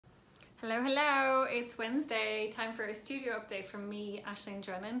Hello, it's Wednesday, time for a studio update from me, Aisling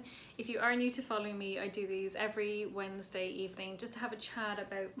Drennan. If you are new to following me, I do these every Wednesday evening just to have a chat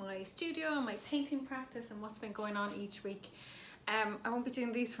about my studio and my painting practice and what's been going on each week. I won't be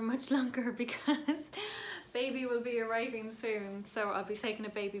doing these for much longer because baby will be arriving soon, so I'll be taking a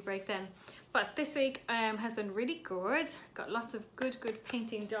baby break then. But this week has been really good, got lots of good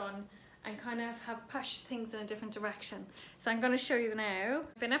painting done and kind of have pushed things in a different direction. So I'm going to show you now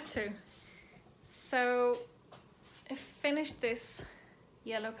what I've been up to. So I finished this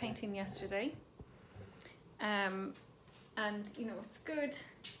yellow painting yesterday, and you know, it's good,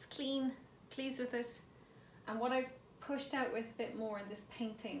 it's clean, pleased with it. And what I've pushed out with a bit more in this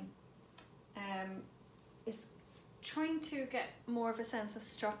painting is trying to get more of a sense of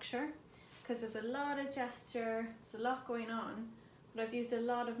structure, because there's a lot of gesture, there's a lot going on, but I've used a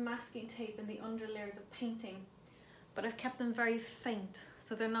lot of masking tape in the under layers of painting, but I've kept them very faint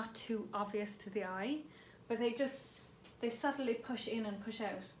so they're not too obvious to the eye, but they subtly push in and push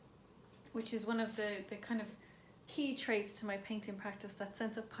out, which is one of the kind of key traits to my painting practice, that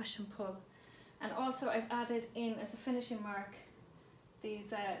sense of push and pull. And also I've added in as a finishing mark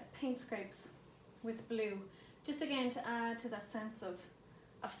these paint scrapes with blue, just again to add to that sense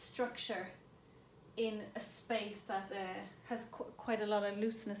of structure in a space that has quite a lot of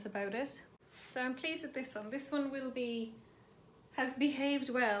looseness about it. So I'm pleased with this one. This one has behaved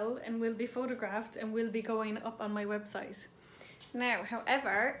well and will be photographed and will be going up on my website. Now,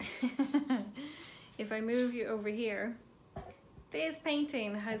 however, if I move you over here, this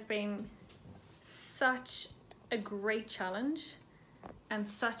painting has been such a great challenge and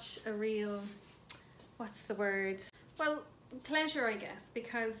such a real, what's the word? Well, pleasure, I guess,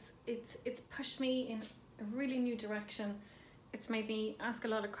 because it's pushed me in a really new direction. It's made me ask a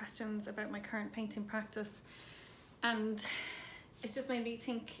lot of questions about my current painting practice, and it's just made me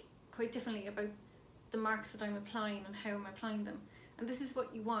think quite differently about the marks that I'm applying and how I'm applying them. And this is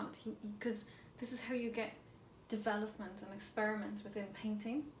what you want, because this is how you get development and experiment within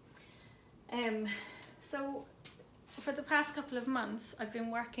painting. So for the past couple of months I've been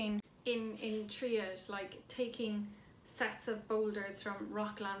working in triage, like taking sets of boulders from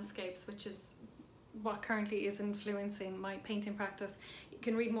rock landscapes, which is what currently is influencing my painting practice. You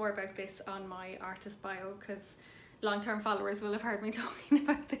can read more about this on my artist bio, because long-term followers will have heard me talking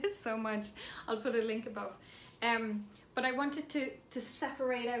about this so much. I'll put a link above. But I wanted to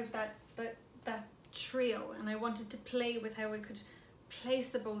separate out that trio, and I wanted to play with how I could place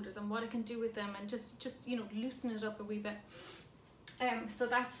the boulders and what I can do with them, and just you know, loosen it up a wee bit. So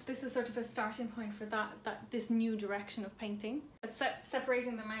this is sort of a starting point for this new direction of painting. But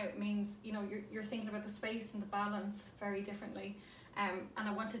separating them out means, you know, you're thinking about the space and the balance very differently, and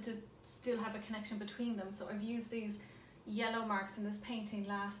I wanted to still have a connection between them. So I've used these yellow marks in this painting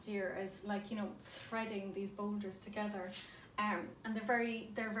last year as, like, you know, threading these boulders together, and they're very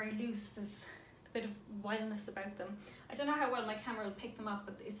loose. There's a bit of wildness about them. I don't know how well my camera will pick them up,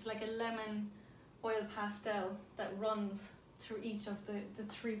 but it's like a lemon oil pastel that runs through each of the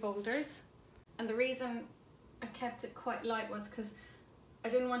three boulders. And the reason I kept it quite light was because I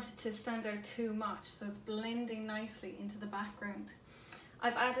didn't want it to stand out too much, so it's blending nicely into the background.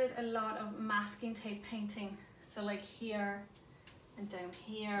 I've added a lot of masking tape painting, so like here and down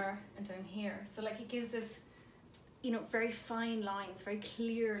here and down here, so like it gives this, you know, very fine lines, very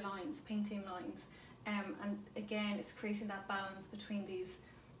clear lines, painting lines, and again it's creating that balance between these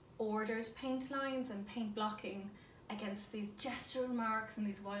ordered paint lines and paint blocking against these gestural marks and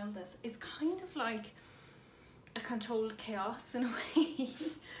these wildness. It's kind of like a controlled chaos in a way.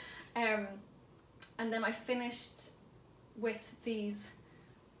 And then I finished with these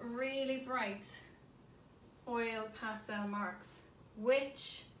really bright oil pastel marks,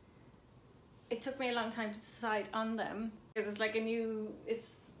 which it took me a long time to decide on them, because it's like a new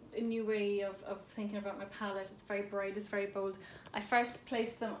way of thinking about my palette. It's very bright, it's very bold. I first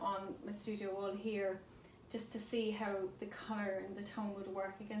placed them on my studio wall here just to see how the colour and the tone would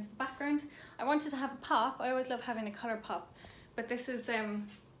work against the background. I wanted to have a pop. I always love having a colour pop, but this is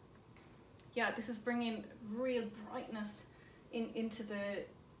yeah, this is bringing real brightness into the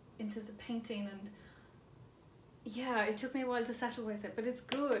painting, and yeah, it took me a while to settle with it, but it's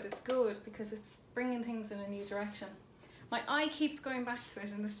good because it's bringing things in a new direction. My eye keeps going back to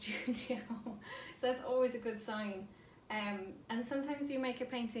it in the studio, so that's always a good sign. And sometimes you make a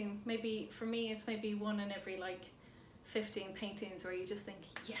painting, maybe for me it's maybe one in every like 15 paintings, where you just think,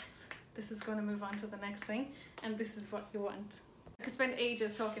 yes, this is going to move on to the next thing, and this is what you want. I could spend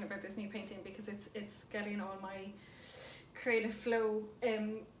ages talking about this new painting because it's getting all my creative flow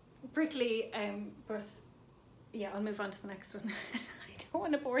brickly, but yeah, I'll move on to the next one. I don't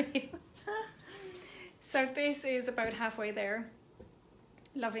want to bore you. So this is about halfway there.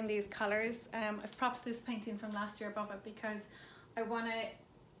 Loving these colours. I've propped this painting from last year above it because I want to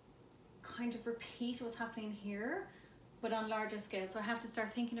kind of repeat what's happening here, but on larger scale. So I have to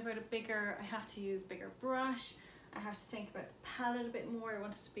start thinking about it bigger. I have to use bigger brush. I have to think about the palette a bit more. I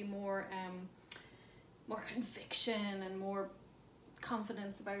want it to be more more conviction and more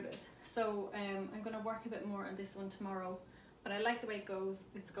confidence about it. So I'm going to work a bit more on this one tomorrow, but I like the way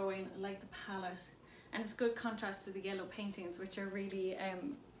it's going. I like the palette, and it's good contrast to the yellow paintings, which are really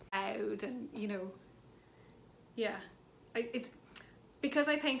loud and, you know, yeah. It's because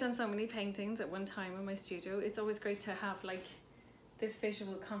I paint on so many paintings at one time in my studio, it's always great to have like this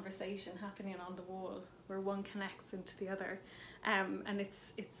visual conversation happening on the wall where one connects into the other, and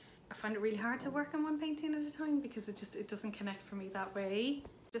I find it really hard to work on one painting at a time because it doesn't connect for me that way.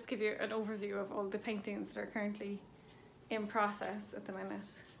 Just give you an overview of all the paintings that are currently in process at the minute.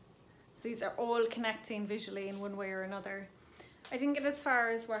 So these are all connecting visually in one way or another. I didn't get as far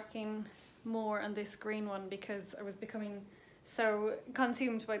as working more on this green one because I was becoming so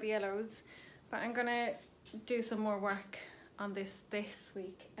consumed by the yellows, but I'm gonna do some more work on this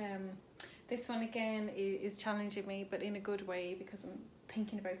week. This one again is challenging me, but in a good way because I'm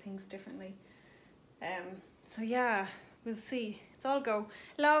thinking about things differently. So yeah, we'll see. It's all go.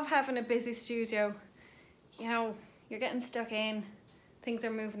 Love having a busy studio. You know, you're getting stuck in, things are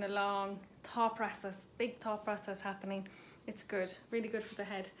moving along, big thought process happening. It's good, really good for the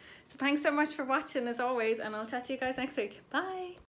head. So thanks so much for watching as always, and I'll chat to you guys next week. Bye.